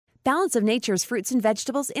Balance of Nature's fruits and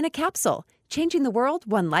vegetables in a capsule, changing the world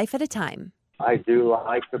one life at a time. I do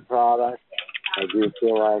like the product. I do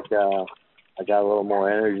feel like I got a little more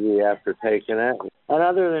energy after taking it. And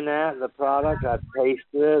other than that, the product, I've tasted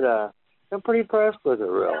it. I'm pretty impressed with it,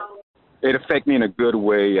 really. It affects me in a good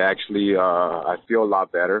way, actually. I feel a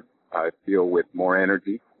lot better. I feel with more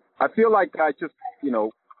energy. I feel like I just,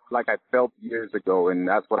 like I felt years ago, and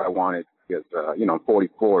that's what I wanted because, I'm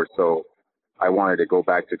 44, so I wanted to go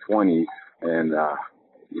back to 20. And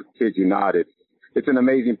kid you not, it's an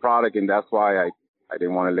amazing product, and that's why I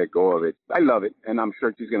didn't want to let go of it. I love it, and I'm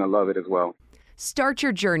sure she's going to love it as well. Start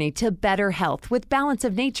your journey to better health with Balance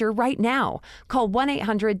of Nature right now. Call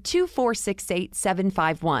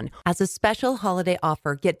 1-800-246-8751. As a special holiday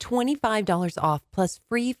offer, get $25 off plus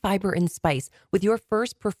free fiber and spice with your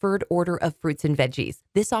first preferred order of fruits and veggies.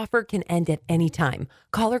 This offer can end at any time.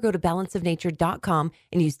 Call or go to balanceofnature.com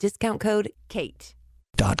and use discount code KATE.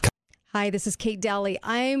 Hi, this is Kate Daly.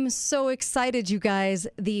 I'm so excited, you guys.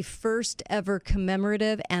 The first ever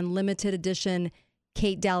commemorative and limited edition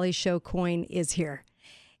Kate Daly Show coin is here.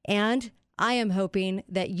 And I am hoping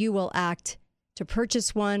that you will act to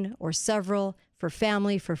purchase one or several for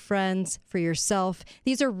family, for friends, for yourself.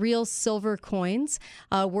 These are real silver coins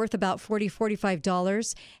worth about $40,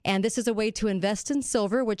 $45. And this is a way to invest in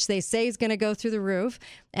silver, which they say is going to go through the roof,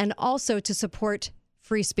 and also to support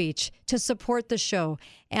free speech, to support the show.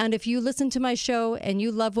 And if you listen to my show and you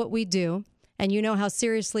love what we do, and you know how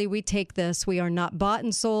seriously we take this, we are not bought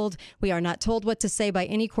and sold. We are not told what to say by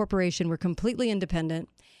any corporation. We're completely independent.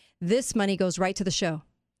 This money goes right to the show.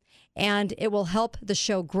 And it will help the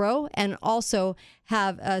show grow and also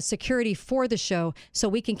have security for the show so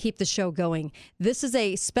we can keep the show going. This is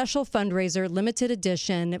a special fundraiser, limited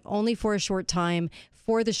edition, only for a short time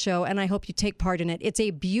for the show, and I hope you take part in it. It's a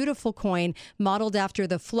beautiful coin modeled after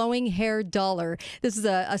the flowing hair dollar. This is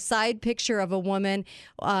a side picture of a woman,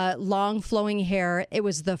 long flowing hair. It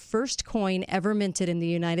was the first coin ever minted in the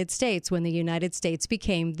United States when the United States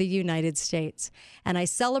became the United States. And I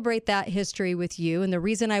celebrate that history with you. And the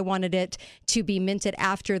reason I wanted it to be minted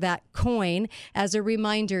after that coin as a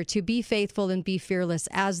reminder to be faithful and be fearless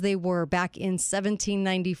as they were back in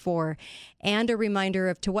 1794, and a reminder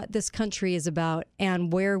of to what this country is about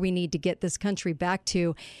and where we need to get this country back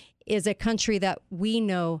to is a country that we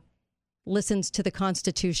know listens to the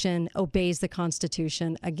Constitution, obeys the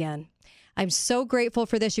Constitution again. I'm so grateful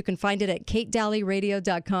for this. You can find it at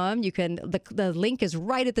katedalyradio.com. The link is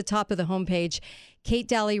right at the top of the homepage,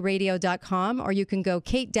 katedalyradio.com, or you can go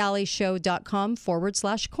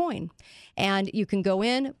katedalyshow.com/coin. And you can go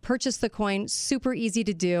in, purchase the coin, super easy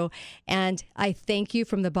to do. And I thank you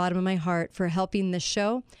from the bottom of my heart for helping this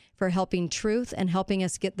show, for helping truth, and helping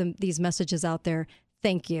us get these messages out there.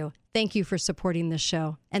 Thank you. Thank you for supporting this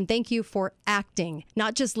show. And thank you for acting,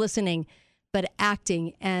 not just listening, but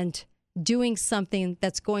acting and doing something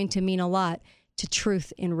that's going to mean a lot to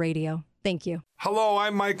truth in radio. Thank you. Hello,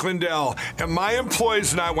 I'm Mike Lindell, and my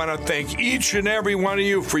employees and I want to thank each and every one of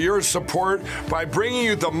you for your support by bringing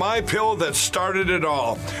you the MyPillow that started it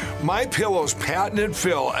all. MyPillow's patented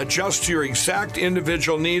fill adjusts to your exact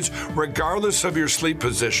individual needs regardless of your sleep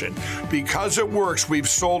position. Because it works, we've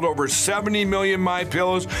sold over 70 million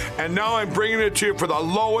MyPillows, and now I'm bringing it to you for the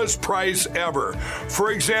lowest price ever. For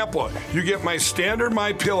example, you get my standard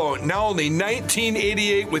MyPillow, now only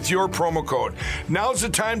 $19.88 with your promo code. Now's the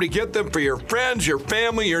time to get them for your friends, your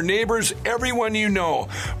family, your neighbors, everyone you know.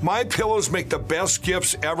 MyPillows make the best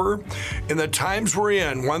gifts ever. In the times we're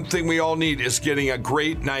in, one thing we all need is getting a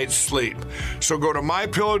great night's sleep. So go to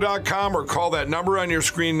MyPillow.com or call that number on your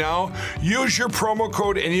screen now. Use your promo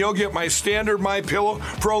code and you'll get my standard MyPillow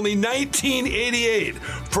for only $19.88.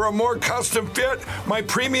 For a more custom fit, my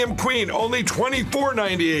Premium Queen, only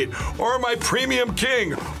 $24.98. Or my Premium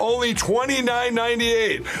King, only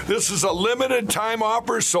 $29.98. This is a limited time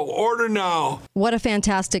offer, so order now. What a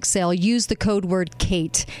fantastic sale. Use the code word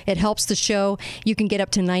KATE. It helps the show. You can get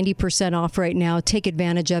up to 90% off right now. Take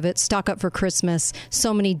advantage of it. Stock up for Christmas.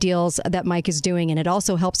 So many deals that Mike is doing, and it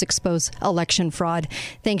also helps expose election fraud.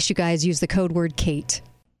 Thanks, you guys. Use the code word KATE.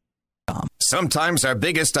 Sometimes our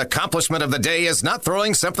biggest accomplishment of the day is not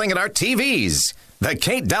throwing something at our TVs. The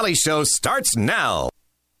Kate Daly Show starts now.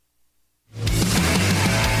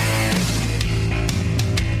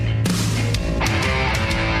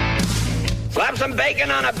 Slap some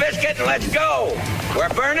bacon on a biscuit and let's go. We're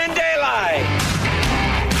burning daylight.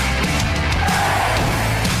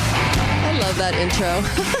 I love that intro.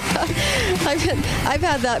 I've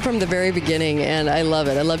had that from the very beginning, and I love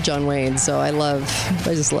it. I love John Wayne, so I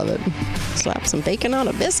just love it. Slap some bacon on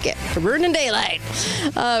a biscuit for burning daylight.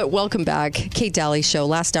 Welcome back. Kate Daly Show.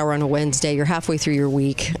 Last hour on a Wednesday. You're halfway through your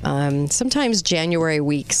week. Sometimes January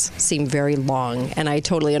weeks seem very long, and I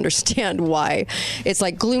totally understand why. It's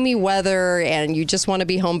like gloomy weather, and you just want to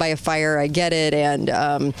be home by a fire. I get it,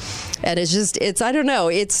 and it's I don't know.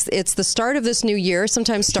 It's the start of this new year.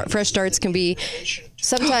 Sometimes fresh starts can be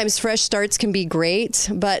great,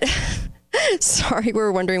 but. Sorry, we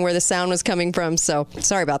were wondering where the sound was coming from, so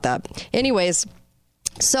sorry about that. Anyways,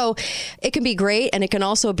 so it can be great, and it can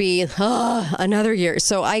also be another year.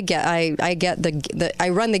 So I get I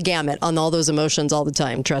run the gamut on all those emotions all the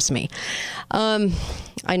time. Trust me.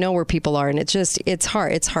 I know where people are, and it's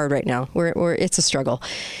hard. It's hard right now. It's a struggle.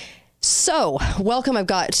 So welcome. I've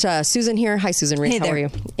got Susan here. Hi, Susan Reese. How are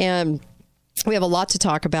you? And we have a lot to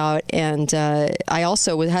talk about, and I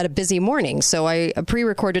also had a busy morning, so I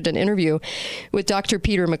pre-recorded an interview with Dr.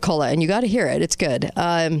 Peter McCullough, and you got to hear it. It's good.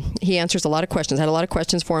 He answers a lot of questions. I had a lot of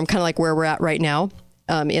questions for him, kind of like where we're at right now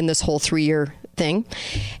in this whole 3-year thing.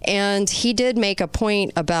 And he did make a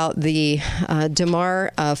point about the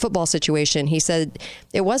DeMar football situation. He said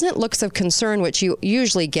it wasn't looks of concern, which you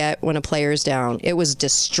usually get when a player's down. It was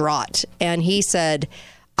distraught. And he said,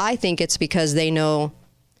 I think it's because they know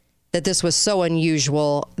that this was so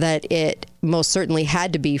unusual that it most certainly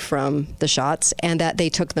had to be from the shots, and that they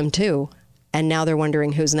took them too. And now they're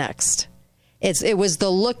wondering who's next. It was the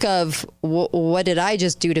look of what did I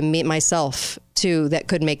just do to meet myself too that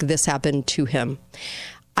could make this happen to him.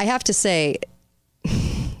 I have to say,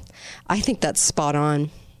 I think that's spot on.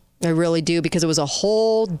 I really do, because it was a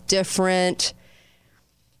whole different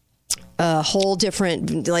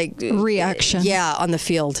like reaction. Yeah, on the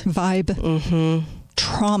field. Vibe. Mm-hmm.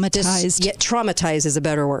 Traumatized. Traumatized is a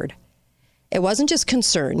better word. It wasn't just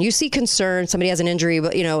concern. You see concern, somebody has an injury,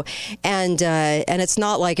 but and it's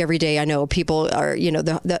not like every day. I know people are,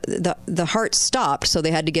 the heart stopped, so they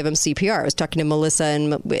had to give him CPR. I was talking to Melissa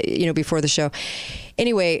and before the show.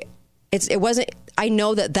 Anyway, it wasn't. I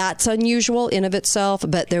know that that's unusual in of itself,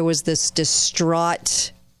 but there was this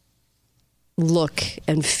distraught look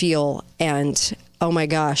and feel, and oh my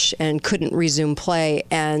gosh, and couldn't resume play,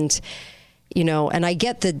 and. And I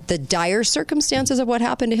get the dire circumstances of what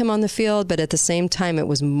happened to him on the field, but at the same time, it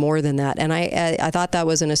was more than that. And I thought that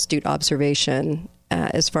was an astute observation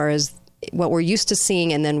as far as what we're used to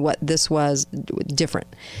seeing and then what this was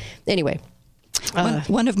different. Anyway.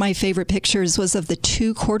 One of my favorite pictures was of the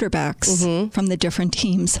two quarterbacks from the different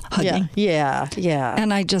teams hugging. Yeah.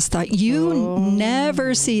 And I just thought,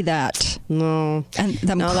 never see that. No. And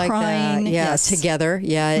them not crying. Like that. Yeah, together.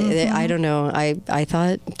 Yeah, I don't know. I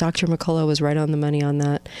thought Dr. McCullough was right on the money on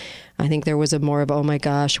that. I think there was a more of, oh my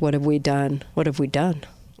gosh, what have we done? What have we done?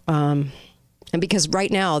 And because right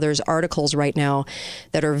now, there's articles right now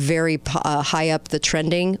that are very high up the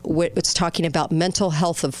trending. It's talking about mental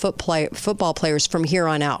health of football players from here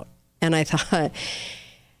on out. And I thought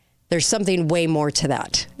there's something way more to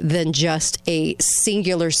that than just a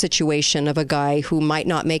singular situation of a guy who might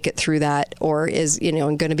not make it through that or is,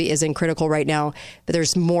 is in critical right now. But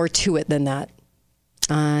there's more to it than that.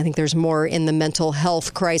 I think there's more in the mental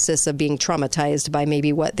health crisis of being traumatized by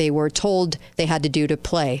maybe what they were told they had to do to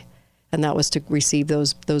play. And that was to receive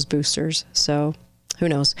those boosters. So who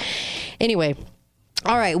knows? Anyway,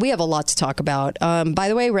 all right, we have a lot to talk about. By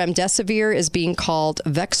the way, remdesivir is being called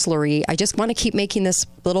Vexlary. I just want to keep making this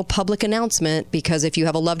little public announcement because if you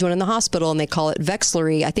have a loved one in the hospital and they call it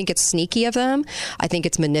Vexlary, I think it's sneaky of them. I think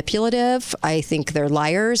it's manipulative. I think they're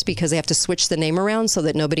liars because they have to switch the name around so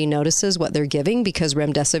that nobody notices what they're giving because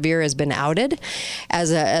remdesivir has been outed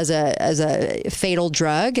as a fatal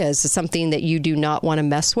drug, as something that you do not want to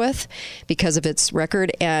mess with because of its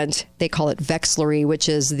record. And they call it Vexlary, which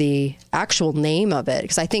is the actual name of it.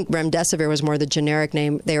 Because I think remdesivir was more the generic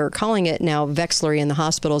name. They are calling it now Vexlary in the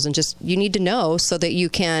hospitals. And just, you need to know so that you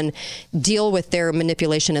can deal with their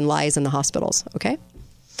manipulation and lies in the hospitals. Okay?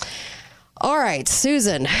 All right,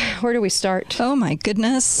 Susan, where do we start? Oh, my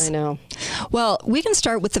goodness. I know. Well, we can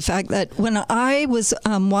start with the fact that when I was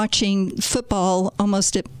watching football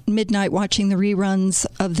almost at midnight, watching the reruns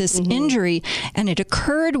of this injury, and it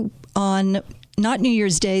occurred on not New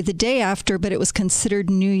Year's Day, the day after, but it was considered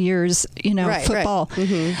New Year's, football.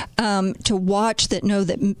 Right. To watch that, know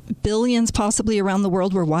that billions possibly around the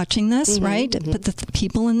world were watching this, right? But the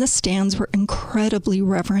people in the stands were incredibly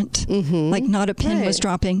reverent, like not a pin was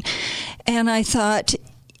dropping. And I thought,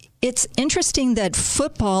 it's interesting that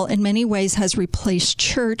football in many ways has replaced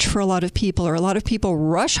church for a lot of people, or a lot of people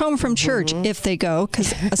rush home from church if they go,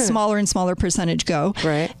 because a smaller and smaller percentage go,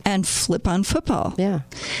 and flip on football. Yeah.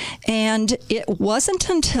 And it wasn't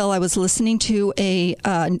until I was listening to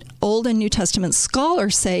an Old and New Testament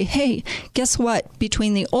scholar say, hey, guess what?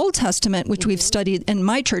 Between the Old Testament, which we've studied in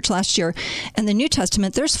my church last year, and the New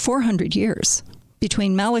Testament, there's 400 years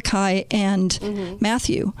between Malachi and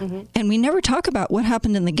Matthew. And we never talk about what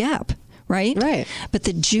happened in the gap, right? Right. But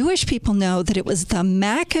the Jewish people know that it was the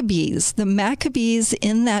Maccabees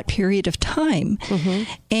in that period of time.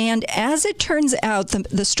 And as it turns out,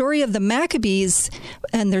 the story of the Maccabees,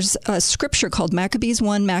 and there's a scripture called Maccabees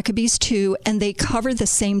 1, Maccabees 2, and they cover the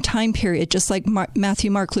same time period, just like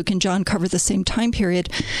Matthew, Mark, Luke, and John cover the same time period.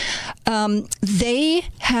 They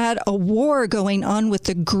had a war going on with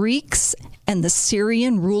the Greeks and the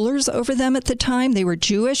Syrian rulers over them at the time. They were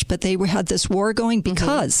Jewish, but they had this war going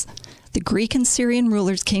because the Greek and Syrian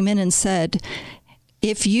rulers came in and said,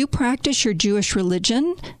 if you practice your Jewish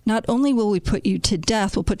religion, not only will we put you to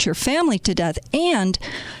death, we'll put your family to death, and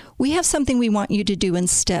we have something we want you to do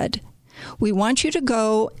instead. We want you to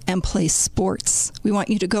go and play sports. We want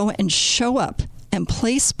you to go and show up and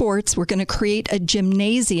play sports. We're going to create a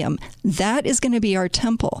gymnasium. That is going to be our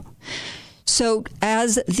temple. So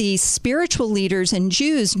as the spiritual leaders and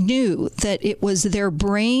Jews knew that it was their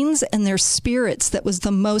brains and their spirits that was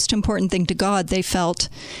the most important thing to God, they felt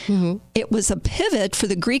it was a pivot for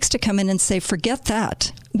the Greeks to come in and say, forget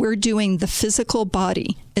that. We're doing the physical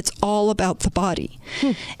body. It's all about the body.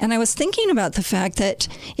 And I was thinking about the fact that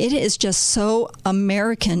it is just so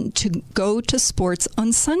American to go to sports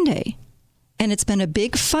on Sunday. And it's been a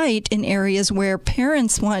big fight in areas where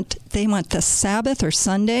parents want the Sabbath or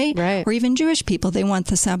Sunday, or even Jewish people, they want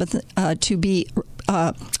the Sabbath to be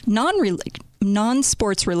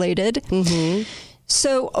non-sports related.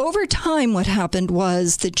 So over time, what happened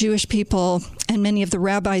was the Jewish people and many of the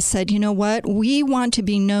rabbis said, you know what, we want to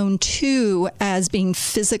be known too as being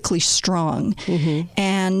physically strong.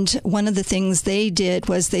 And one of the things they did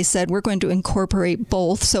was they said, we're going to incorporate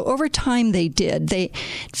both. So over time they did. In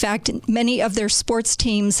fact, many of their sports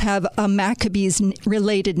teams have a Maccabees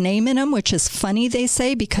related name in them, which is funny, they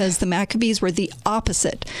say, because the Maccabees were the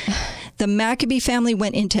opposite. The Maccabee family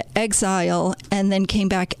went into exile and then came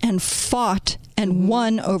back and fought and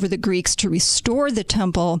won over the Greeks to restore the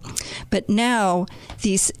temple. But now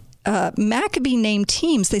these Maccabee named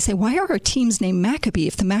teams, they say, why are our teams named Maccabee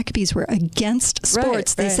if the Maccabees were against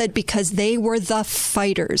sports? They said because they were the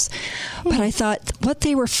fighters. But I thought what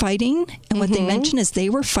they were fighting, and what they mentioned is they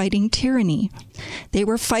were fighting tyranny. They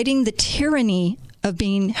were fighting the tyranny of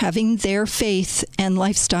having their faith and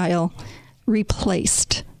lifestyle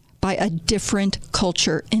replaced by a different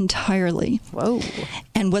culture entirely. Whoa.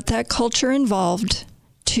 And what that culture involved,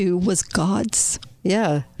 too, was gods.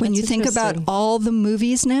 Yeah. When you think about all the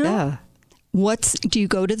movies now, do you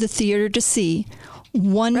go to the theater to see?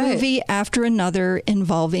 One movie after another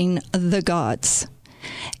involving the gods.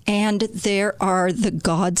 And there are the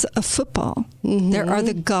gods of football. There are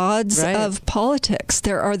the gods of politics.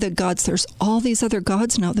 There are the gods. There's all these other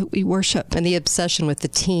gods now that we worship. And the obsession with the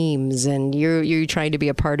teams, and you're trying to be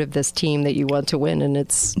a part of this team that you want to win, and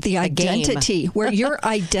it's the identity, where your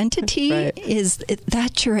identity is,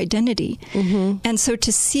 that's your identity. And so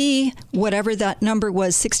to see whatever that number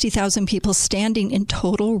was, 60,000 people standing in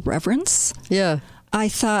total reverence. Yeah. I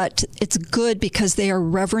thought it's good because they are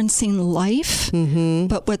reverencing life,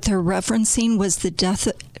 but what they're reverencing was the death,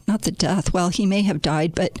 not the death. Well, he may have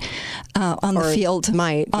died, but on the field.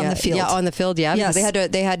 The field. Yeah, on the field, Yes.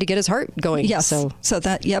 They had to get his heart going. Yes. So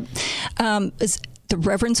that, is the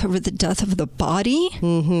reverence over the death of the body.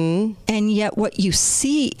 And yet what you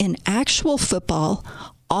see in actual football,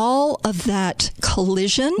 all of that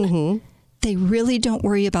collision, they really don't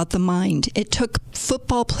worry about the mind. It took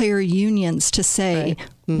football player unions to say,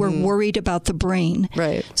 we're worried about the brain.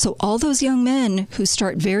 So all those young men who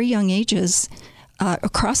start very young ages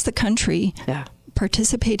across the country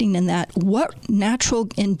participating in that, what natural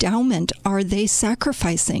endowment are they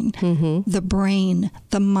sacrificing? The brain,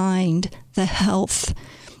 the mind, the health.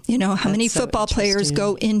 You know, how many football players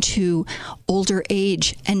go into older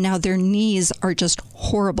age and now their knees are just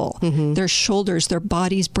horrible. Their shoulders, their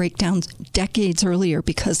bodies break down decades earlier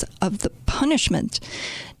because of the punishment.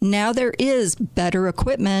 Now there is better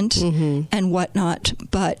equipment and whatnot,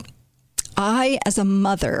 but I, as a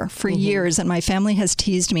mother for years, and my family has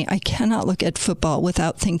teased me, I cannot look at football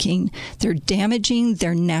without thinking they're damaging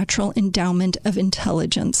their natural endowment of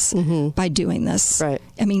intelligence by doing this. I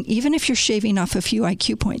mean, even if you're shaving off a few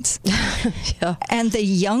IQ points. And the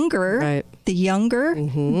younger the younger,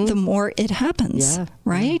 the more it happens,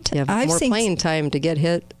 right? Yeah, I've more seen playing time to get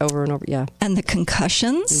hit over and over. Yeah. And the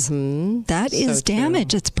concussions, that is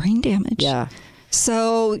damage. It's brain damage. Yeah.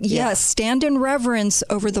 So, yes, stand in reverence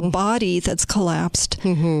over the body that's collapsed.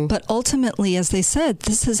 But ultimately, as they said,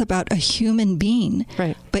 this is about a human being.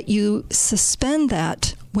 Right. But you suspend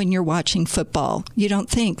that when you're watching football. You don't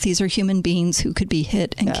think these are human beings who could be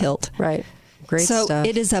hit and killed. Right. Great so stuff.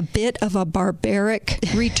 it is a bit of a barbaric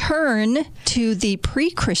return to the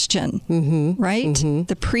pre-Christian, right?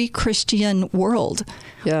 The pre-Christian world.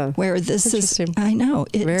 Yeah. Where this is, I know.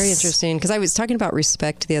 It's very interesting. Because I was talking about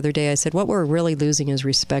respect the other day. I said, what we're really losing is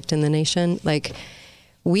respect in the nation. Like,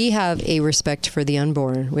 we have a respect for the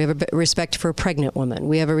unborn. We have a respect for a pregnant woman.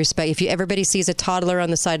 We have a respect. If everybody sees a toddler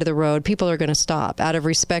on the side of the road, people are going to stop out of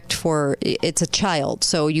respect for it's a child.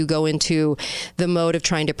 So you go into the mode of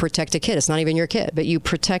trying to protect a kid. It's not even your kid, but you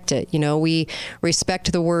protect it. You know, we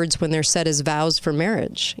respect the words when they're said as vows for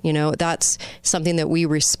marriage. You know, that's something that we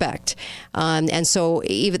respect. And so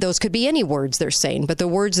even those could be any words they're saying, but the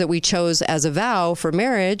words that we chose as a vow for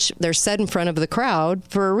marriage, they're said in front of the crowd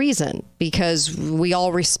for a reason, because we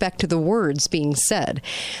all respect the words being said.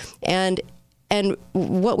 And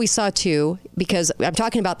what we saw too, because I'm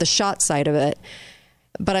talking about the shot side of it,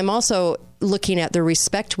 but I'm also looking at the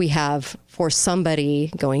respect we have for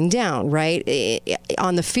somebody going down, right?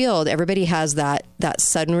 On the field, everybody has that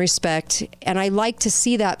sudden respect. And I like to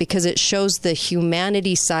see that because it shows the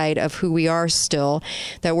humanity side of who we are still,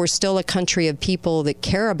 that we're still a country of people that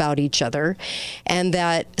care about each other. And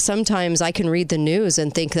that sometimes I can read the news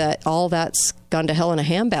and think that all that's gone to hell in a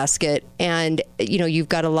handbasket. And, you know, you've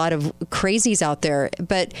got a lot of crazies out there.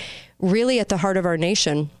 But really at the heart of our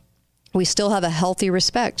nation, we still have a healthy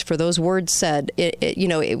respect for those words said,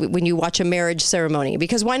 when you watch a marriage ceremony,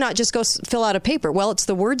 because why not just go fill out a paper? Well, it's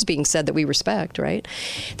the words being said that we respect, right?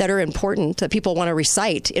 That are important, that people want to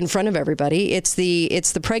recite in front of everybody. It's the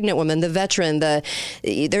pregnant woman, the veteran,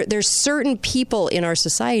 there's certain people in our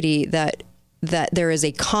society that there is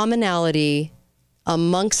a commonality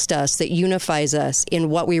amongst us that unifies us in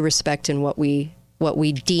what we respect and what we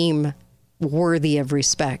deem worthy of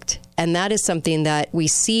respect. And that is something that we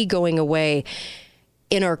see going away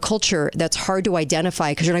in our culture that's hard to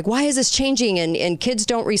identify, because you're like, why is this changing? And kids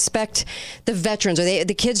don't respect the veterans, or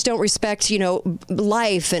the kids don't respect,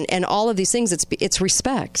 life and all of these things. It's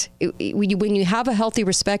respect. When you have a healthy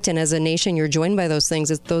respect, and as a nation you're joined by those things,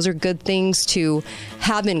 those are good things to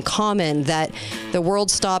have in common, that the world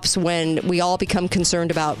stops when we all become concerned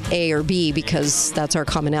about A or B, because that's our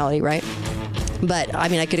commonality, right? But, I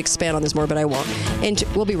mean, I could expand on this more, but I won't. And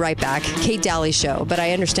we'll be right back. Kate Daly Show. But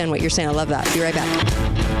I understand what you're saying. I love that. Be right back.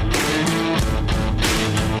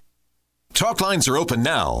 Talk lines are open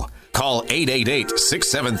now. Call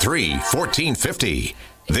 888-673-1450.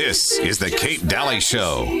 This is the Kate Daly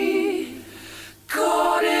Show.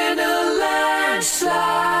 Caught in a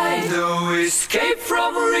landslide. No escape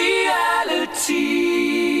from reality.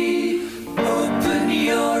 Open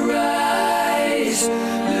your eyes.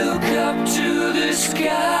 Look up to the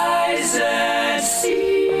skies and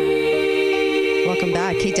see. Welcome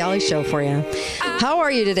back. Kate Daly Show for you. How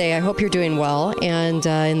are you today? I hope you're doing well. And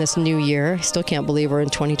in this new year, I still can't believe we're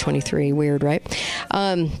in 2023. Weird, right?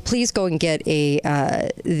 Please go and get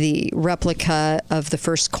the replica of the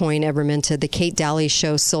first coin ever minted, the Kate Daly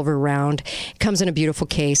Show Silver Round. It comes in a beautiful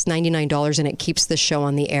case, $99, and it keeps the show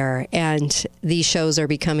on the air. And these shows are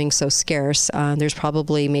becoming so scarce. There's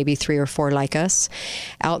probably maybe 3 or 4 like us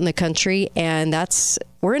out in the country. And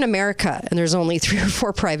we're in America, and there's only 3 or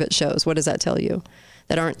 4 private shows. What does that tell you?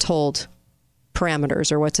 That aren't told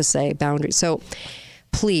parameters or what to say, boundaries. So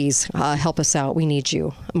please help us out. We need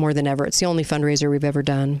you more than ever. It's the only fundraiser we've ever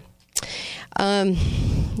done.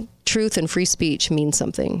 Truth and free speech mean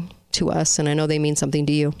something to us, and I know they mean something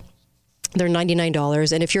to you. They're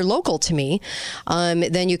 $99. And if you're local to me,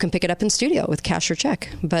 then you can pick it up in studio with cash or check.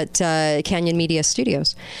 But Canyon Media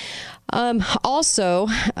Studios. Also,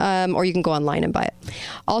 or you can go online and buy it.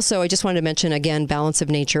 Also, I just wanted to mention again, Balance of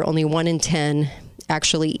Nature. Only 1 in 10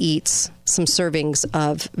 actually eats some servings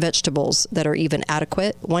of vegetables that are even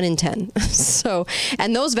adequate. 1 in 10. So,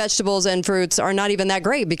 and those vegetables and fruits are not even that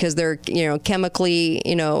great because they're, chemically,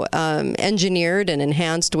 engineered and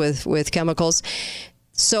enhanced with chemicals.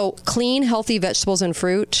 So clean, healthy vegetables and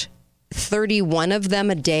fruit, 31 of them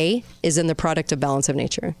a day is in the product of Balance of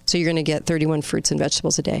Nature. So you're going to get 31 fruits and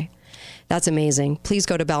vegetables a day. That's amazing. Please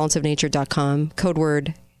go to balanceofnature.com, code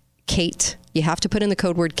word Kate. You have to put in the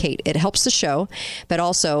code word Kate. It helps the show, but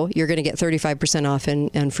also you're going to get 35% off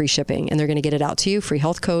and free shipping, and they're going to get it out to you, free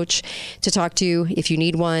health coach to talk to you if you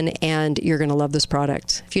need one, and you're going to love this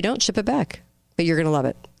product. If you don't, ship it back. but you're going to love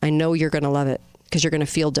it. I know you're going to love it because you're going to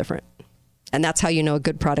feel different. And that's how you know a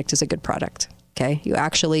good product is a good product. Okay. You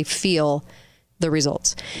actually feel the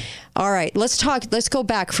results. All right, let's go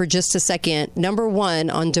back for just a second. Number one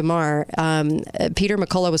on Damar, Peter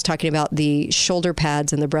McCullough was talking about the shoulder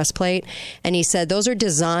pads and the breastplate, and he said those are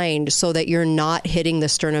designed so that you're not hitting the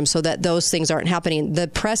sternum, so that those things aren't happening. The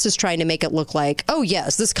press is trying to make it look like, oh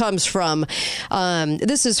yes, this comes from,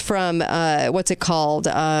 what's it called?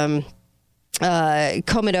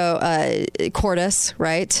 Comodo cordis,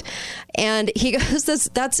 right? And he goes,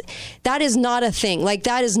 that is not a thing. Like,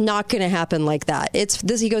 that is not going to happen like that.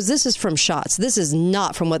 He goes, this is from shots. This is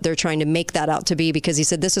not from what they're trying to make that out to be, because he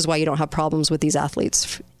said this is why you don't have problems with these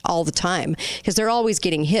athletes all the time, because they're always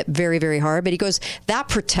getting hit very, very hard. But he goes, that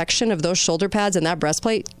protection of those shoulder pads and that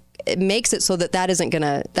breastplate, it makes it so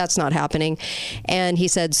that's not happening. And he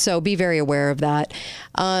said, so be very aware of that.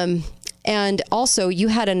 And also, you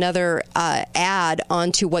had another ad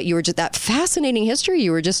onto what you were that fascinating history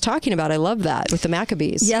you were just talking about. I love that, with the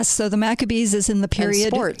Maccabees. Yes, so the Maccabees is in the period,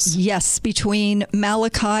 and sports. Yes, between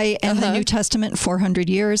Malachi and the New Testament,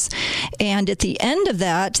 400 years. And at the end of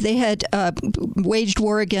that, they had waged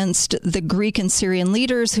war against the Greek and Syrian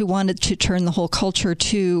leaders who wanted to turn the whole culture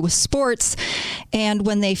to sports. And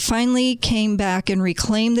when they finally came back and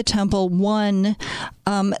reclaimed the temple,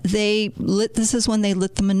 this is when they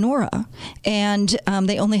lit the menorah. And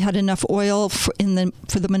they only had enough oil for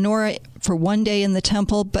the menorah for one day in the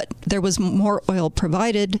temple, but there was more oil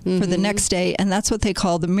provided for the next day, and that's what they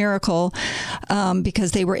call the miracle,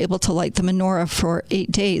 because they were able to light the menorah for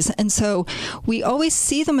 8 days. And so we always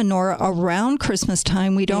see the menorah around Christmas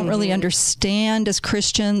time. We don't really understand as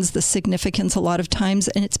Christians the significance a lot of times,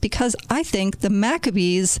 and it's because I think the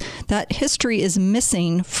Maccabees, that history is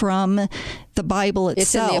missing from the Bible itself.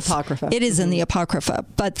 It's in the Apocrypha. It is in the Apocrypha,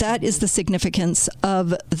 but that is the significance of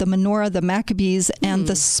the menorah, the Maccabees, and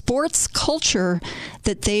the sports culture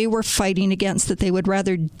that they were fighting against, that they would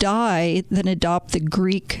rather die than adopt the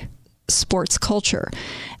Greek sports culture.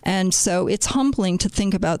 And so it's humbling to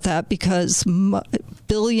think about that, because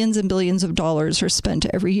billions and billions of dollars are spent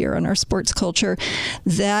every year on our sports culture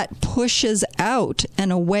that pushes out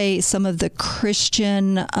and away some of the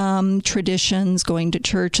Christian traditions, going to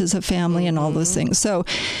church as a family and all those things. So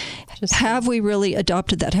have we really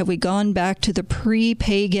adopted that? Have we gone back to the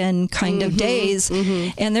pre-pagan kind of days?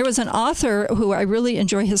 And there was an author who I really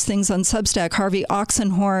enjoy his things on Substack, Harvey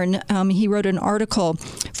Oxenhorn. He wrote an article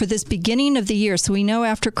for this beginning of the year. So we know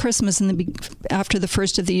after Christmas and after the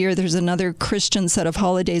first of the year, there's another Christian set of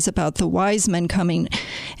holidays about the wise men coming.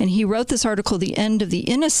 And he wrote this article, The End of the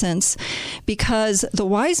Innocents, because the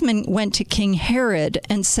wise men went to King Herod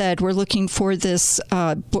and said, we're looking for this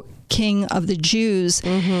king of the Jews.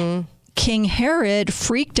 King Herod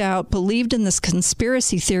freaked out, believed in this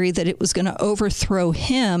conspiracy theory that it was going to overthrow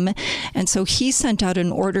him, and so he sent out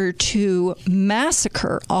an order to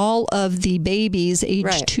massacre all of the babies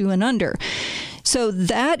aged 2 and under. So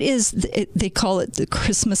that is, they call it the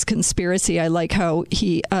Christmas conspiracy. I like how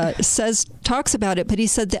he talks about it, but he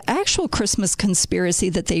said the actual Christmas conspiracy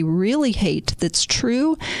that they really hate, that's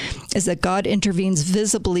true, is that God intervenes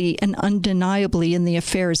visibly and undeniably in the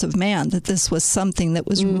affairs of man, that this was something that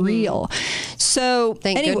was real. So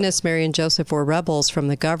thank goodness Mary and Joseph were rebels from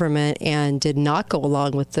the government and did not go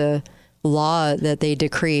along with the law that they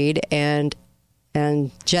decreed and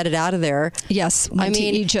jetted out of there. Yes, I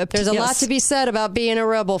mean, Egypt. There's a lot to be said about being a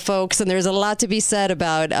rebel, folks, and there's a lot to be said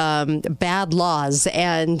about bad laws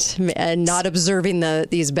and not observing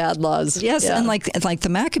these bad laws. Yes, and like the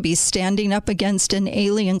Maccabees, standing up against an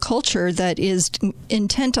alien culture that is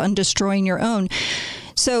intent on destroying your own.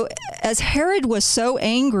 So as Herod was so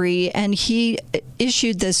angry and he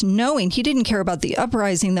issued this knowing, he didn't care about the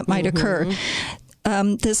uprising that might occur.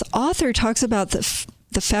 This author talks about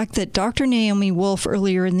the fact that Dr. Naomi Wolf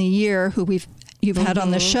earlier in the year, who you've had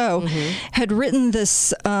on the show, had written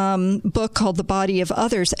this book called The Body of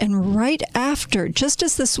Others. And right after, just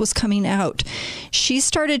as this was coming out, she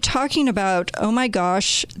started talking about, oh my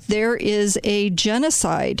gosh, there is a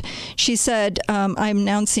genocide. She said, I'm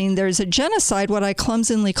announcing there's a genocide, what I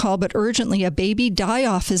clumsily call, but urgently, a baby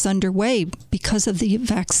die-off is underway because of the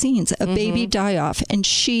vaccines, a baby die-off. And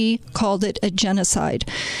she called it a genocide.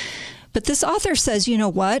 But this author says, you know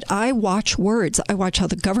what? I watch words. I watch how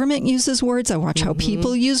the government uses words. I watch how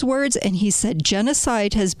people use words. And he said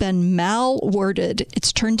genocide has been mal-worded.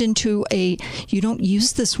 It's turned into you don't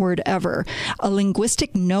use this word ever, a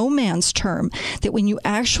linguistic no man's term, that when you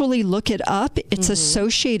actually look it up, it's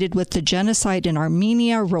associated with the genocide in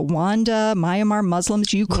Armenia, Rwanda, Myanmar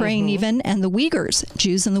Muslims, Ukraine even, and the Uyghurs,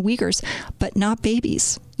 Jews and the Uyghurs, but not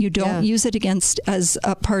babies. You don't use it against as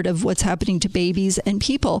a part of what's happening to babies and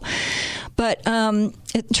people. But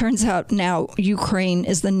it turns out now Ukraine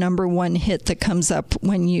is the number one hit that comes up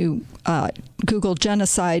when you Google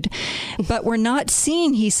genocide. But we're not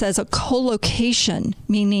seeing, he says, a collocation,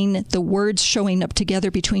 meaning the words showing up together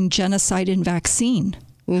between genocide and vaccine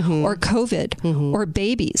or COVID or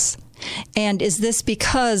babies. And is this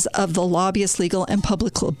because of the lobbyist, legal, and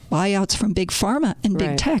public buyouts from big pharma and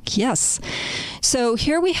big tech? Yes. So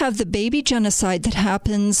here we have the baby genocide that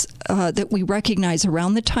happens, that we recognize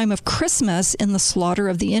around the time of Christmas in the slaughter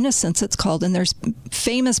of the innocents, it's called. And there's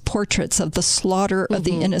famous portraits of the slaughter of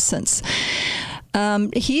the innocents.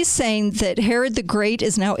 He's saying that Herod the Great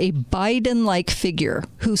is now a Biden-like figure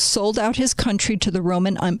who sold out his country to the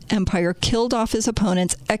Roman Empire, killed off his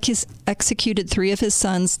opponents, executed 3 of his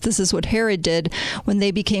sons. This is what Herod did when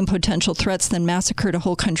they became potential threats, then massacred a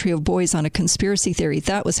whole country of boys on a conspiracy theory.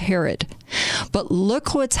 That was Herod. But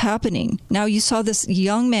look what's happening. Now you saw this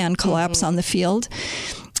young man collapse on the field.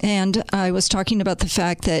 And I was talking about the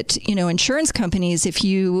fact that, insurance companies, if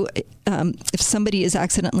somebody is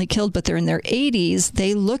accidentally killed, but they're in their 80s,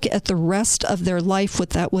 they look at the rest of their life, what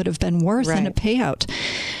that would have been worth in a payout.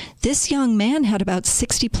 This young man had about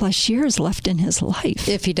 60 plus years left in his life.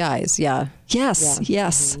 If he dies,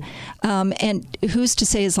 yes. And who's to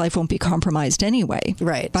say his life won't be compromised anyway?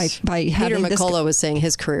 Right. By having Peter McCullough was saying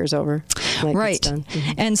his career's over. Right. It's done.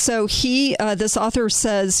 And so this author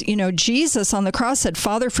says, Jesus on the cross said,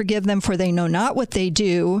 "Father, forgive them, for they know not what they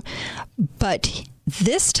do." But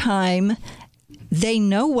this time, they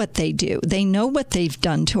know what they do. They know what they've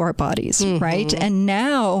done to our bodies, right? And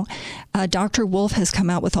now Dr. Wolf has come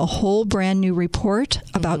out with a whole brand new report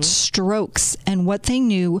about strokes and what they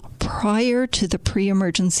knew prior to the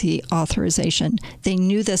pre-emergency authorization. They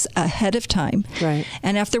knew this ahead of time. Right.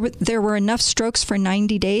 And after there were enough strokes for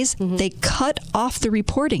 90 days, they cut off the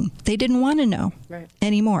reporting. They didn't want to know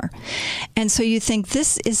anymore. And so you think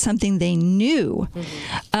this is something they knew.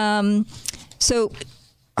 So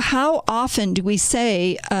how often do we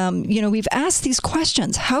say, we've asked these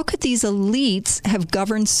questions. How could these elites have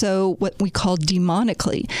governed so what we call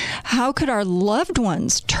demonically? How could our loved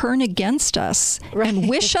ones turn against us and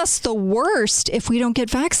wish us the worst if we don't get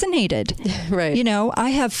vaccinated? Right. I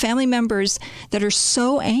have family members that are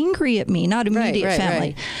so angry at me, not immediate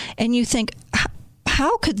family. And you think,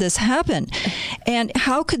 how could this happen? And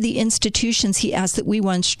how could the institutions, he asked, that we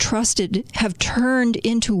once trusted have turned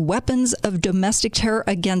into weapons of domestic terror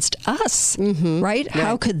against us, right?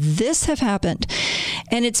 How could this have happened?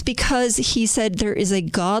 And it's because he said there is a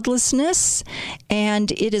godlessness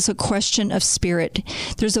and it is a question of spirit.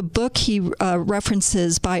 There's a book he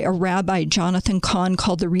references by a rabbi, Jonathan Cahn,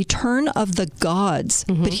 called The Return of the Gods.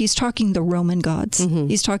 But he's talking the Roman gods.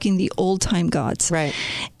 He's talking the old-time gods. Right.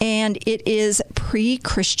 And it is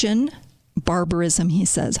pre-Christian barbarism, he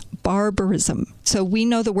says. Barbarism. So we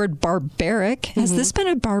know the word barbaric. Has this been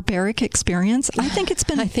a barbaric experience? I think it's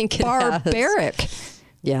been barbaric.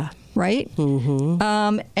 Yeah. Right?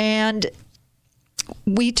 And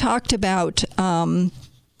we talked about,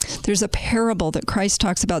 there's a parable that Christ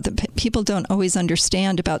talks about that people don't always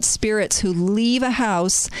understand about spirits who leave a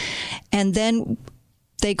house and then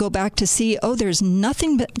they go back to see, there's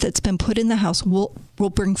nothing that's been put in the house. We'll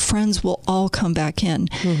bring friends. We'll all come back in.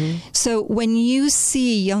 So when you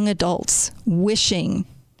see young adults wishing,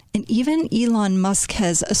 and even Elon Musk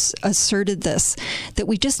has asserted this, that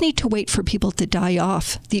we just need to wait for people to die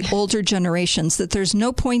off, the older generations, that there's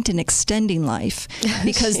no point in extending life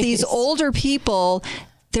because these older people,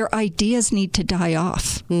 their ideas need to die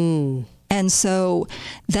off. And so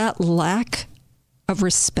that lack of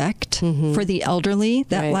respect for the elderly,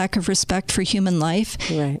 that lack of respect for human life,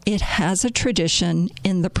 it has a tradition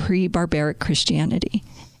in the pre-barbaric Christianity.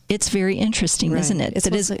 It's very interesting, isn't it?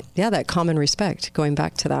 It is, that common respect, going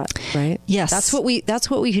back to that, right? Yes. That's what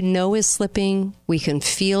we know is slipping. We can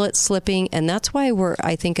feel it slipping. And that's why we're,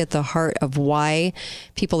 I think, at the heart of why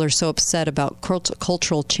people are so upset about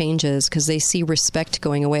cultural changes, because they see respect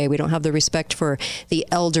going away. We don't have the respect for the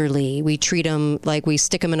elderly. We treat them like we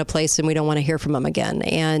stick them in a place and we don't want to hear from them again.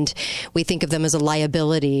 And we think of them as a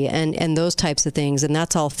liability and those types of things. And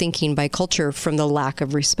that's all thinking by culture from the lack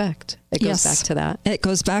of respect. It goes back to that. It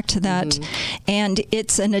goes back to that. And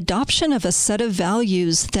it's an adoption of a set of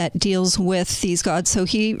values that deals with these gods. So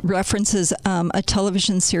he references a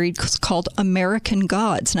television series called American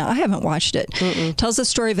Gods. Now, I haven't watched it. It tells the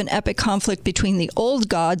story of an epic conflict between the old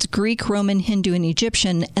gods, Greek, Roman, Hindu, and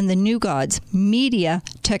Egyptian, and the new gods, media,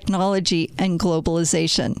 technology, and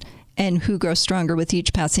globalization, and who grows stronger with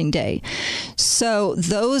each passing day. So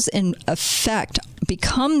those in effect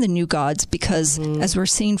become the new gods because, as we're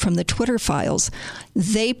seeing from the Twitter files,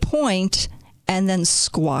 they point and then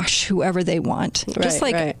squash whoever they want, just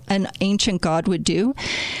like an ancient god would do.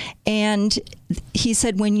 And he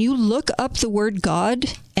said, when you look up the word God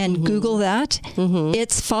and Google that,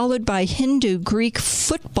 it's followed by Hindu, Greek,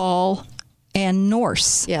 football, and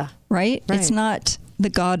Norse. Yeah. Right? It's not the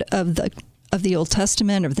God of the Old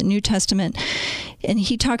Testament or the New Testament. And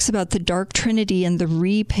he talks about the dark trinity and the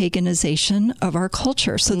re-paganization of our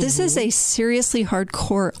culture. So this is a seriously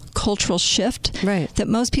hardcore cultural shift that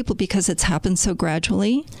most people, because it's happened so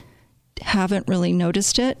gradually, haven't really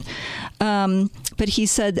noticed it. But he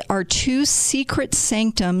said our two secret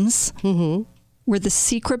sanctums were the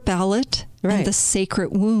secret ballot and the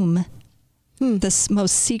sacred womb. The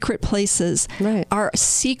most secret places. Our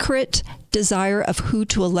secret desire of who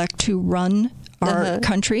to elect to run our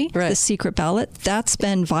country, the secret ballot, that's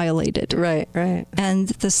been violated. And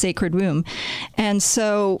the sacred womb. And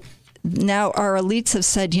so now our elites have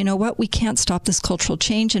said, you know what, we can't stop this cultural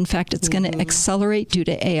change. In fact, it's going to accelerate due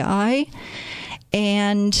to AI.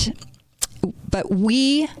 But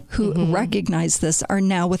we who recognize this are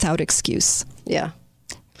now without excuse.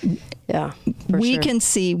 We can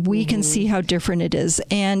see how different it is.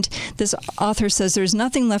 And this author says there's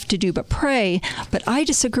nothing left to do but pray, but I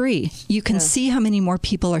disagree. You can see how many more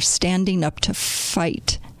people are standing up to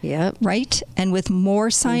fight. Right? And with more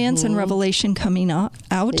science and revelation coming out,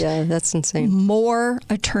 that's insane. More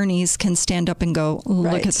attorneys can stand up and go,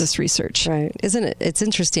 look at this research. Isn't it? It's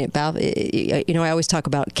interesting about, I always talk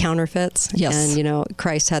about counterfeits. And,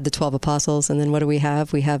 Christ had the 12 apostles. And then what do we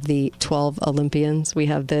have? We have the 12 Olympians. We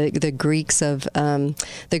have the Greeks of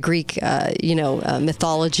the Greek,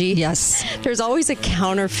 mythology. There's always a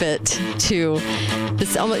counterfeit to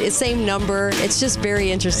the same number. It's just very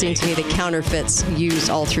interesting to me, the counterfeits used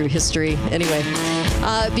all through history. Anyway,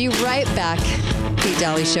 be right back. Kate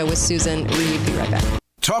Daly Show with Susan Reed. Be right back.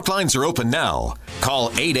 Talk lines are open now.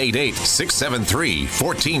 Call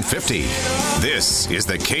 888-673-1450. This is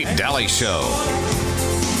the Kate Daly Show.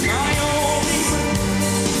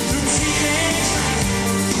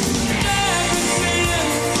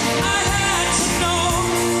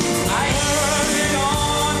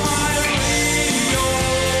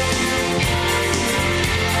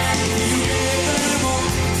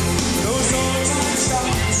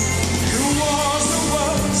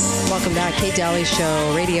 Welcome back. Kate Daly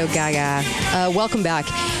Show, Radio Gaga. Welcome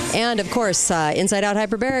back. And, of course, Inside Out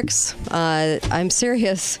Hyperbarics. I'm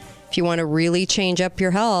serious. If you want to really change up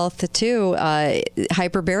your health, too,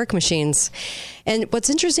 hyperbaric machines. And what's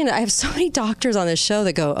interesting, I have so many doctors on this show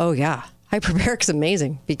that go, oh, yeah, hyperbaric's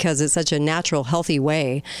amazing because it's such a natural, healthy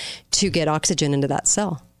way to get oxygen into that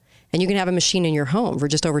cell. And you can have a machine in your home for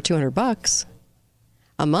just over $200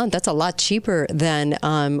 a month. That's a lot cheaper than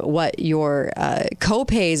what your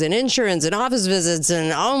co-pays and insurance and office visits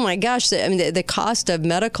and, oh my gosh, the cost of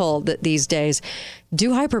medical these days.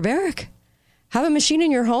 Do hyperbaric. Have a machine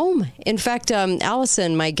in your home. In fact,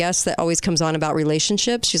 Allison, my guest that always comes on about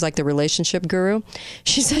relationships, she's like the relationship guru.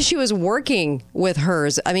 She says she was working with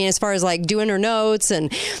hers. I mean, as far as like doing her notes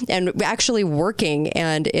and actually working,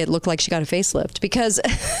 and it looked like she got a facelift because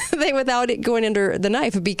without it going under the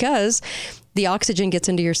knife, because the oxygen gets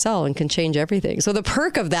into your cell and can change everything. So the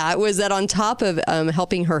perk of that was that on top of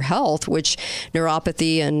helping her health, which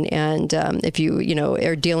neuropathy and if you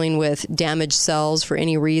are dealing with damaged cells for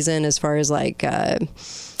any reason, as far as like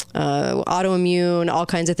autoimmune, all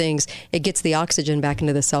kinds of things, it gets the oxygen back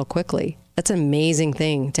into the cell quickly. That's an amazing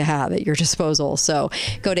thing to have at your disposal. So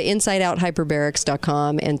go to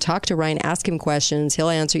InsideOutHyperbarics.com and talk to Ryan. Ask him questions. He'll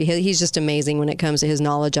answer you. He's just amazing when it comes to his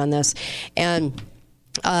knowledge on this. And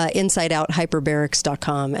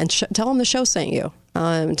InsideOutHyperbarics.com and tell him the show sent you.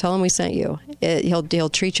 Tell him we sent you. He'll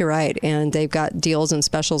treat you right, and they've got deals and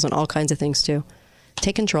specials and all kinds of things too.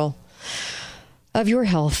 Take control of your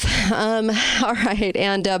health. All right,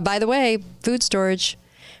 and by the way, food storage,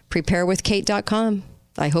 preparewithkate.com.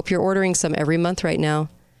 I hope you're ordering some every month right now.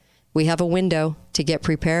 We have a window to get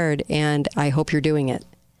prepared, and I hope you're doing it.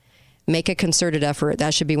 Make a concerted effort.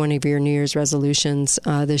 That should be one of your New Year's resolutions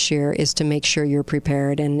this year, is to make sure you're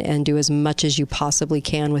prepared and do as much as you possibly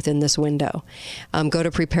can within this window. Go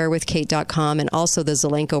to preparewithkate.com, and also the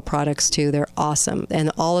Zelenko products too. They're awesome.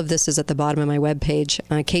 And all of this is at the bottom of my webpage,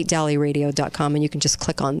 KateDalyRadio.com, and you can just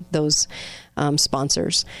click on those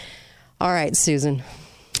sponsors. All right, Susan.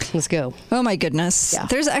 Let's go. Oh, my goodness. Yeah.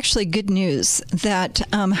 There's actually good news that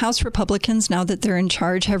House Republicans, now that they're in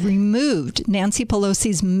charge, have removed Nancy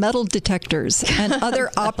Pelosi's metal detectors and other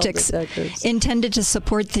optics intended to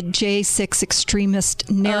support the J6 extremist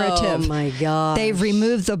narrative. Oh, my God. They've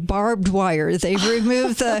removed the barbed wire. They've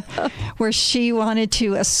removed the where she wanted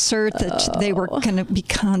to assert that they were going to be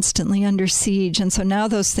constantly under siege. And so now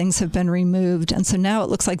those things have been removed. And so now it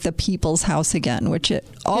looks like the people's house again, which it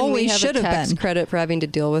always should have been. Credit for having to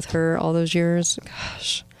deal with her all those years.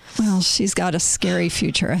 Gosh. Well, she's got a scary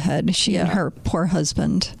future ahead. She and her poor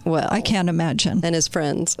husband. Well, I can't imagine. And his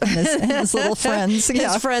friends. And his little friends.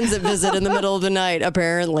 His friends that visit in the middle of the night,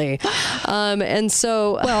 apparently. And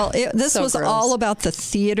so... Well, this was gross. all about the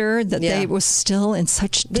theater, that they was still in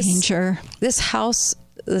such danger. This House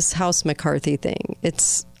McCarthy thing,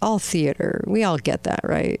 it's all theater. We all get that,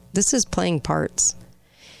 right? This is playing parts.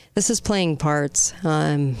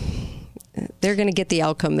 They're going to get the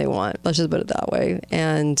outcome they want. Let's just put it that way.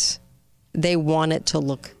 And they want it to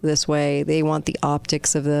look this way. They want the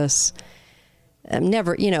optics of this.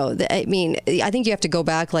 Never, I mean, I think you have to go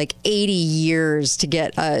back like 80 years to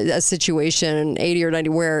get a situation, 80 or 90,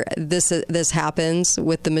 where this happens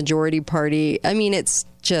with the majority party. I mean, it's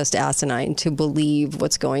just asinine to believe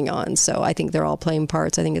what's going on. So I think they're all playing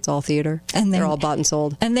parts. I think it's all theater. And they're all bought and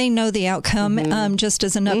sold. And they know the outcome. Just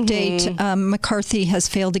as an update, McCarthy has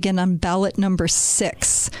failed again on ballot number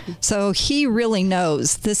 6. So he really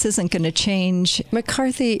knows this isn't going to change.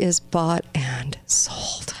 McCarthy is bought and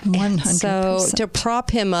sold. 100%. So to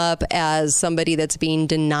prop him up as somebody that's being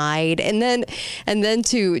denied, and then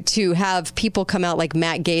to have people come out like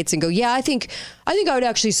Matt Gaetz and go, yeah, I think I would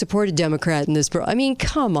actually support a Democrat in this. I mean,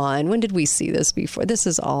 come on. When did we see this before? This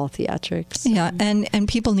is all theatrics. Yeah, and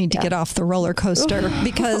people need to get off the roller coaster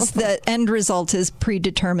because the end result is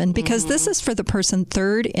predetermined, because this is for the person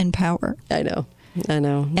third in power. I know.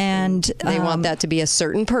 And they want that to be a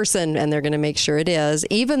certain person, and they're going to make sure it is,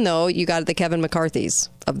 even though you got the Kevin McCarthy's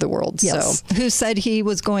of the world. Yes, so. Who said he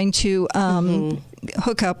was going to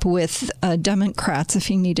hook up with Democrats if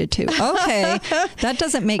he needed to. Okay, that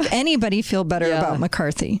doesn't make anybody feel better about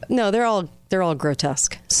McCarthy. No, they're all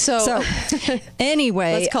grotesque. So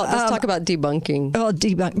anyway, let's talk about debunking. Well,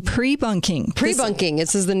 pre-bunking. Pre-bunking.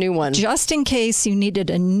 This is the new one. Just in case you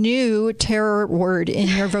needed a new terror word in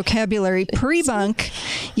your vocabulary, pre-bunk.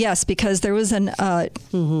 Yes, because there was an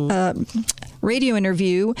radio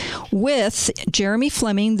interview with Jeremy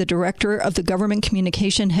Fleming, the director of the Government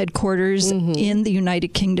Communication Headquarters in the United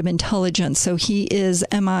Kingdom Intelligence. So he is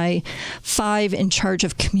MI5 in charge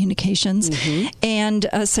of communications and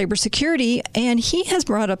cybersecurity. And he has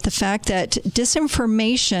brought up the fact that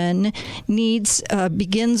disinformation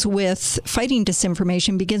begins with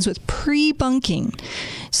pre-bunking.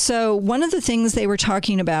 So one of the things they were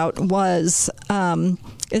talking about was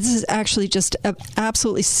this is actually just an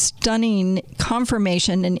absolutely stunning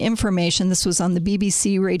confirmation and information. This was on the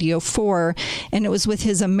BBC Radio 4, and it was with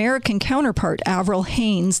his American counterpart, Avril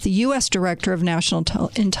Haines, the U.S. Director of National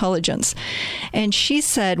Intelligence. And she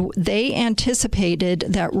said they anticipated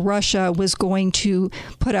that Russia was going to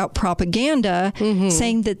put out propaganda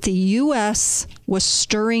saying that the U.S. was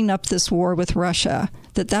stirring up this war with Russia,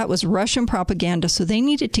 that was Russian propaganda, so they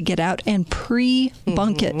needed to get out and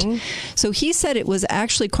pre-bunk it. So he said it was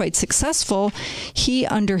actually quite successful. He,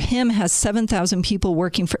 under him, has 7,000 people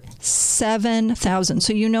working for 7,000.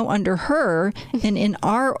 So, under her and in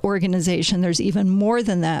our organization, there's even more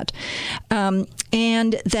than that.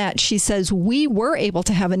 And that she says we were able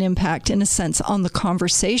to have an impact, in a sense, on the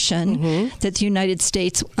conversation that the United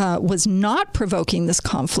States was not provoking this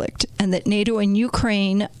conflict, and that NATO and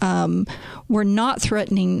Ukraine were not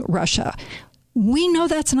threatening Russia. We know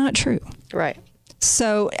that's not true. Right.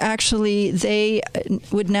 So actually, they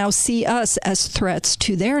would now see us as threats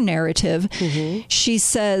to their narrative. She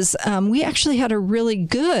says, we actually had a really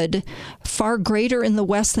good, far greater in the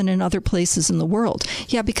West than in other places in the world.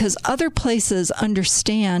 Yeah, because other places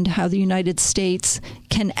understand how the United States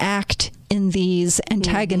can act in these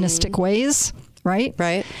antagonistic ways.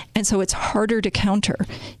 Right? And so it's harder to counter.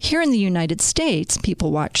 Here in the United States,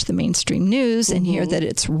 people watch the mainstream news and hear that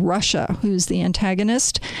it's Russia who's the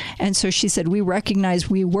antagonist. And so she said, we recognize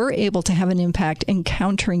we were able to have an impact in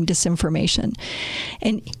countering disinformation.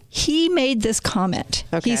 And he made this comment.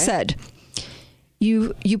 He said,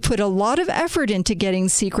 You put a lot of effort into getting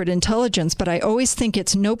secret intelligence, but I always think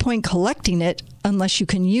it's no point collecting it unless you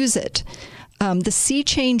can use it. The sea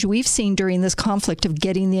change we've seen during this conflict of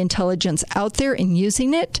getting the intelligence out there and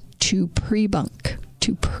using it to pre-bunk.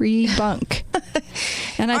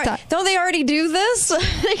 And I thought, don't they already do this?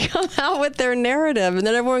 They come out with their narrative, and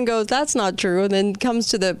then everyone goes, "That's not true," and then comes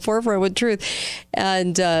to the forefront with truth,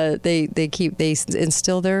 and they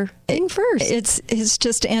instill their thing first. It's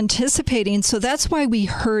just anticipating. So that's why we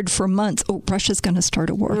heard for months, "Oh, Russia's going to start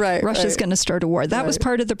a war. Right, Russia's going to start a war." That was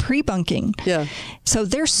part of the pre-bunking. Yeah. So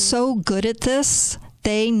they're so good at this.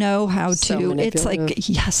 They know how to. It's like,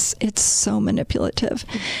 yes, it's so manipulative.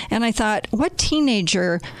 And I thought, what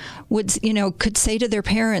teenager could say to their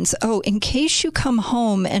parents, "Oh, in case you come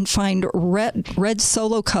home and find red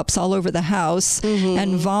Solo cups all over the house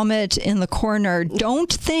and vomit in the corner,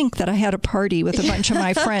 don't think that I had a party with a bunch of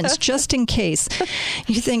my friends, just in case."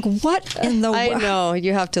 You think, what in the world? I know,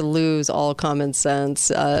 you have to lose all common sense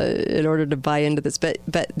in order to buy into this, but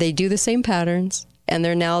they do the same patterns. And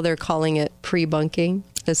they're calling it pre-bunking.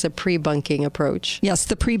 It's a pre-bunking approach. Yes,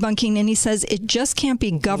 the pre-bunking. And he says it just can't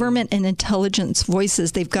be government and intelligence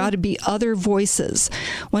voices. They've got to be other voices.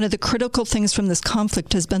 One of the critical things from this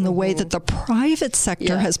conflict has been the way that the private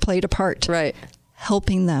sector has played a part. Right.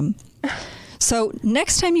 Helping them. So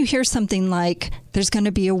next time you hear something like there's going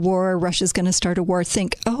to be a war, Russia's going to start a war,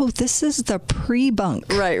 think, oh, this is the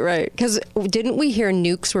pre-bunk. Right. Because didn't we hear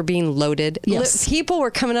nukes were being loaded? Yes. People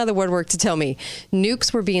were coming out of the woodwork to tell me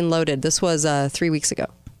nukes were being loaded. This was 3 weeks ago.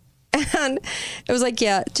 And it was like,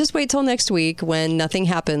 yeah, just wait till next week when nothing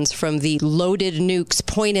happens from the loaded nukes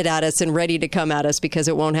pointed at us and ready to come at us, because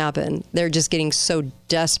it won't happen. They're just getting so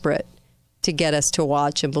desperate to get us to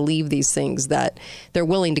watch and believe these things that they're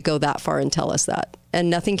willing to go that far and tell us that. And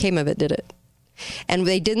nothing came of it, did it? And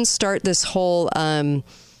they didn't start this whole, when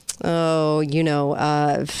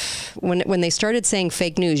they started saying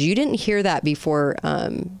fake news, you didn't hear that before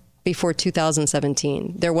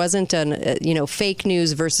 2017. There wasn't fake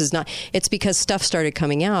news versus not. It's because stuff started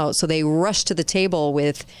coming out. So they rushed to the table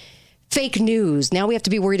with fake news. Now we have to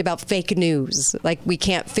be worried about fake news. Like, we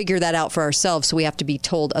can't figure that out for ourselves, so we have to be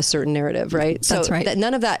told a certain narrative, right? That's right.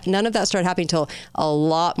 None of that started happening until a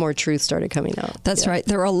lot more truth started coming out. That's right.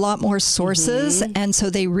 There are a lot more sources, and so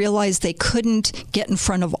they realized they couldn't get in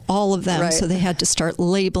front of all of them, Right. so they had to start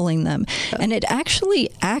labeling them. And it actually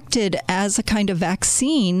acted as a kind of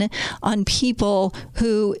vaccine on people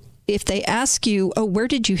who, if they ask you, "Oh, where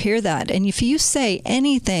did you hear that?" And if you say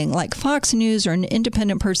anything like Fox News or an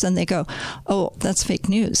independent person, they go, "Oh, that's fake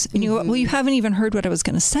news." And you go, "Well, you haven't even heard what I was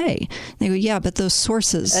going to say." They go, "Yeah, but those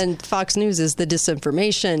sources." And Fox News is the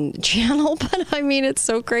disinformation channel. But I mean, it's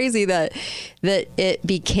so crazy that it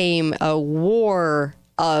became a war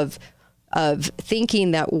of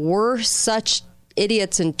thinking that we're such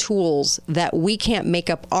idiots and tools that we can't make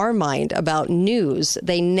up our mind about news.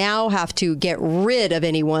 They now have to get rid of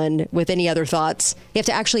anyone with any other thoughts. You have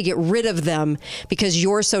to actually get rid of them because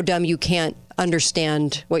you're so dumb you can't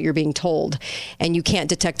understand what you're being told and you can't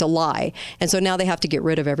detect a lie. And so now they have to get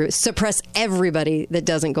rid of suppress everybody that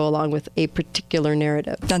doesn't go along with a particular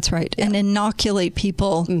narrative. That's right. Yeah. And inoculate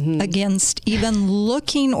people against even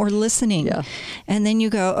looking or listening. Yeah. And then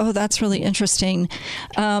you go, "Oh, that's really interesting."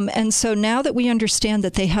 And so now that we understand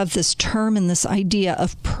that they have this term and this idea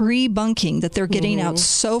of pre-bunking, that they're getting out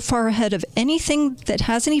so far ahead of anything that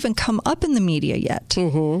hasn't even come up in the media yet,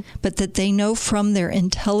 but that they know from their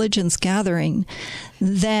intelligence gathering,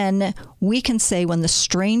 then we can say when the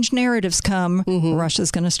strange narratives come,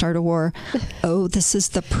 Russia's going to start a war. Oh, this is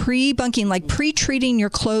the pre-bunking, like pre-treating your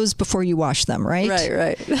clothes before you wash them, right?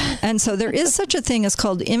 Right. And so there is such a thing as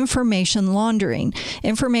called information laundering.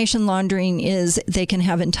 Information laundering is they can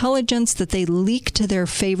have intelligence that they leak to their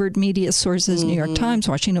favored media sources, New York Times,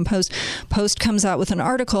 Washington Post. Post comes out with an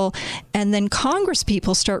article, and then Congress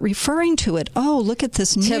people start referring to it. Oh, look at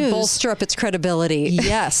this news. To bolster up its credibility.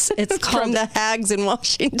 Yes. It's called from the hags in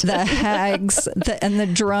Washington. The hags and the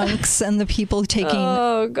drunks and the people taking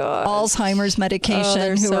Alzheimer's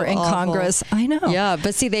medication who are in awful. Congress. I know. Yeah,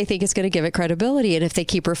 but see, they think it's going to give it credibility. And if they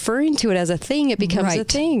keep referring to it as a thing, it becomes a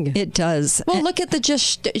thing. It does. Well, look at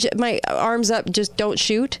my arms up, just don't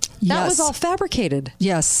shoot. That was all fabricated.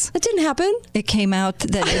 Yes. It didn't happen. It came out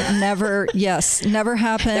that it never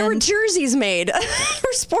happened. There were jerseys made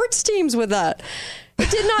for sports teams with that. It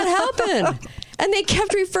did not happen. And they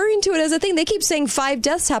kept referring to it as a thing. They keep saying 5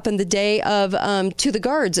 deaths happened the day of to the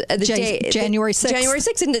guards. January 6th. January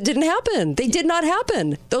 6th, and it didn't happen. They did not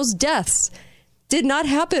happen. Those deaths did not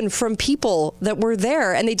happen from people that were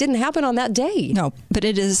there, and they didn't happen on that day. No, but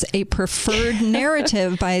it is a preferred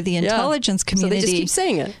narrative by the intelligence community. So they just keep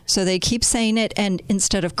saying it. So they keep saying it, and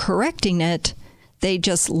instead of correcting it, they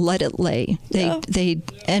just let it lay. They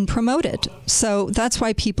promote it. So that's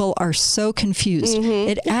why people are so confused.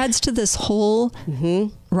 It adds to this whole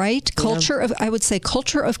right? I would say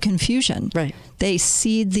culture of confusion. Right. They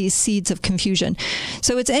seed these seeds of confusion.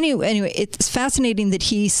 So anyway, it's fascinating that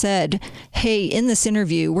he said, hey, in this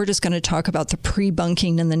interview, we're just going to talk about the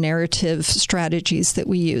pre-bunking and the narrative strategies that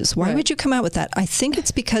we use. Why would you come out with that? I think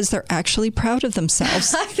it's because they're actually proud of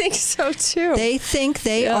themselves. I think so too. They think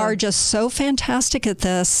they are just so fantastic at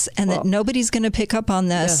this and that nobody's going to pick up on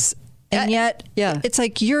this. And yet, it's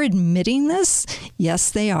like, you're admitting this?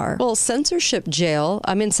 Yes, they are. Well, censorship jail.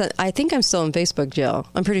 I think I'm still in Facebook jail.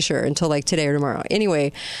 I'm pretty sure until like today or tomorrow.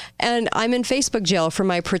 Anyway, and I'm in Facebook jail for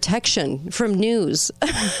my protection from news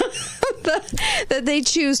that they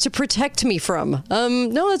choose to protect me from.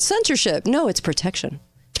 No, it's censorship. No, it's protection.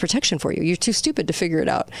 It's protection for you. You're too stupid to figure it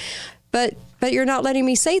out. But you're not letting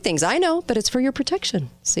me say things. I know, but it's for your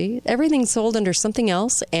protection. See, everything's sold under something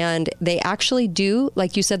else. And they actually do,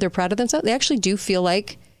 like you said, they're proud of themselves. They actually do feel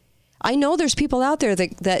like, I know there's people out there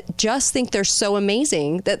that just think they're so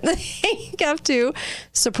amazing that they have to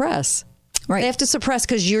suppress. Right. They have to suppress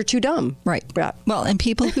because you're too dumb. Right. Well, and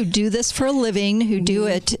people who do this for a living, who do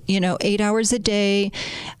it, 8 hours a day,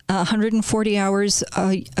 140 hours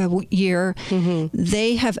a year,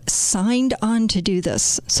 they have signed on to do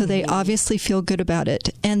this. So they obviously feel good about it.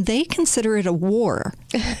 And they consider it a war.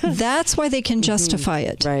 That's why they can justify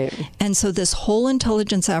it. Right. And so this whole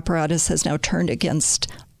intelligence apparatus has now turned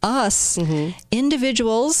against us,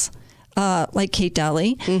 individuals, like Kate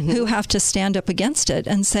Daly, who have to stand up against it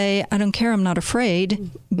and say, I don't care, I'm not afraid,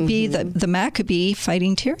 be the Maccabee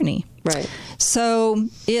fighting tyranny. Right. So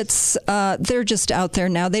it's, they're just out there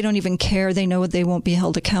now. They don't even care. They know they won't be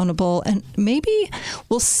held accountable. And maybe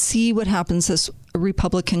we'll see what happens this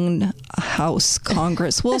Republican House,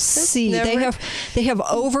 Congress. We'll see. They have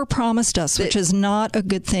overpromised us, which is not a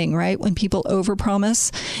good thing, right? When people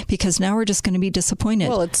overpromise, because now we're just going to be disappointed.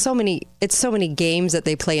 Well, it's so many games that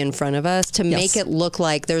they play in front of us to make it look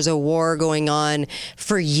like there's a war going on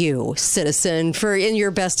for you, citizen, in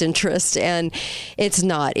your best interest, and it's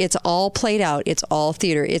not. It's all played out. It's all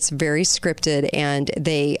theater. It's very scripted, and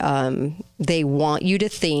they want you to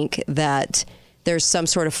think that there's some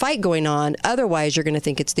sort of fight going on. Otherwise, you're going to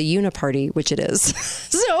think it's the Uniparty, which it is.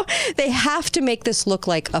 So they have to make this look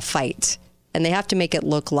like a fight. And they have to make it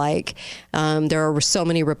look like there are so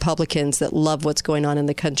many Republicans that love what's going on in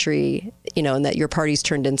the country, and that your party's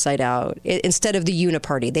turned inside out. Instead of the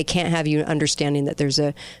Uniparty, they can't have you understanding that there's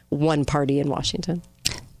a one party in Washington.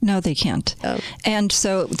 No, they can't. Oh. And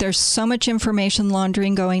so there's so much information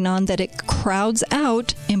laundering going on that it crowds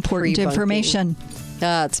out important information.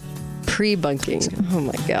 It's pre-bunking. Oh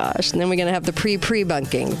my gosh. And then we're going to have the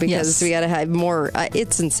pre-bunking because we got to have more.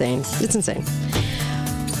 It's insane. It's insane.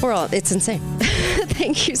 It's insane.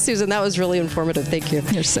 Thank you, Susan. That was really informative. Thank you.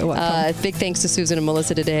 You're so welcome. Big thanks to Susan and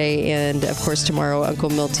Melissa today. And of course, tomorrow, Uncle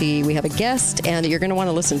Milty, we have a guest and you're going to want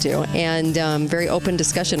to listen to. And very open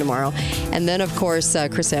discussion tomorrow. And then, of course,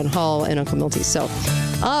 Chris Ann Hall and Uncle Milty. So,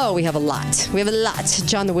 we have a lot. We have a lot.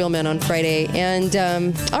 John the Wheelman on Friday. And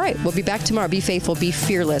all right, we'll be back tomorrow. Be faithful. Be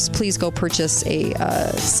fearless. Please go purchase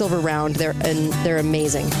a silver round. They're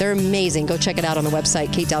amazing. They're amazing. Go check it out on the website,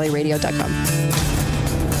 KateDalyRadio.com.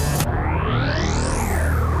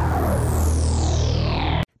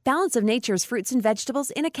 Balance of Nature's fruits and vegetables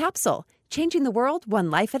in a capsule, changing the world one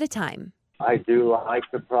life at a time. I do like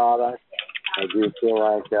the product. I do feel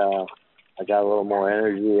like I got a little more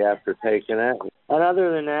energy after taking it. And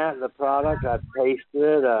other than that, the product, I've tasted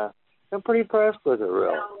it. I'm pretty impressed with it,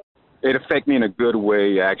 really. It affects me in a good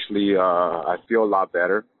way, actually. I feel a lot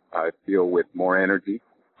better. I feel with more energy.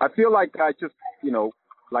 I feel like I just,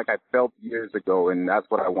 like I felt years ago, and that's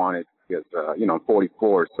what I wanted because, I'm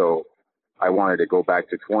 44, so I wanted to go back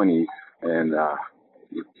to 20, and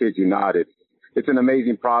kid you not, it's an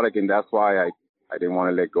amazing product, and that's why I didn't want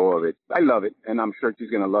to let go of it. I love it, and I'm sure she's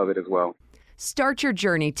going to love it as well. Start your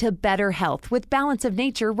journey to better health with Balance of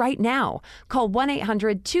Nature right now. Call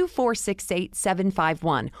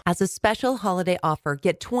 1-800-246-8751. As a special holiday offer,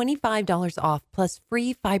 get $25 off plus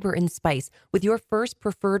free fiber and spice with your first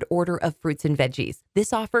preferred order of fruits and veggies.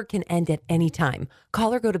 This offer can end at any time.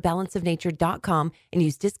 Call or go to balanceofnature.com and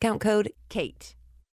use discount code KATE.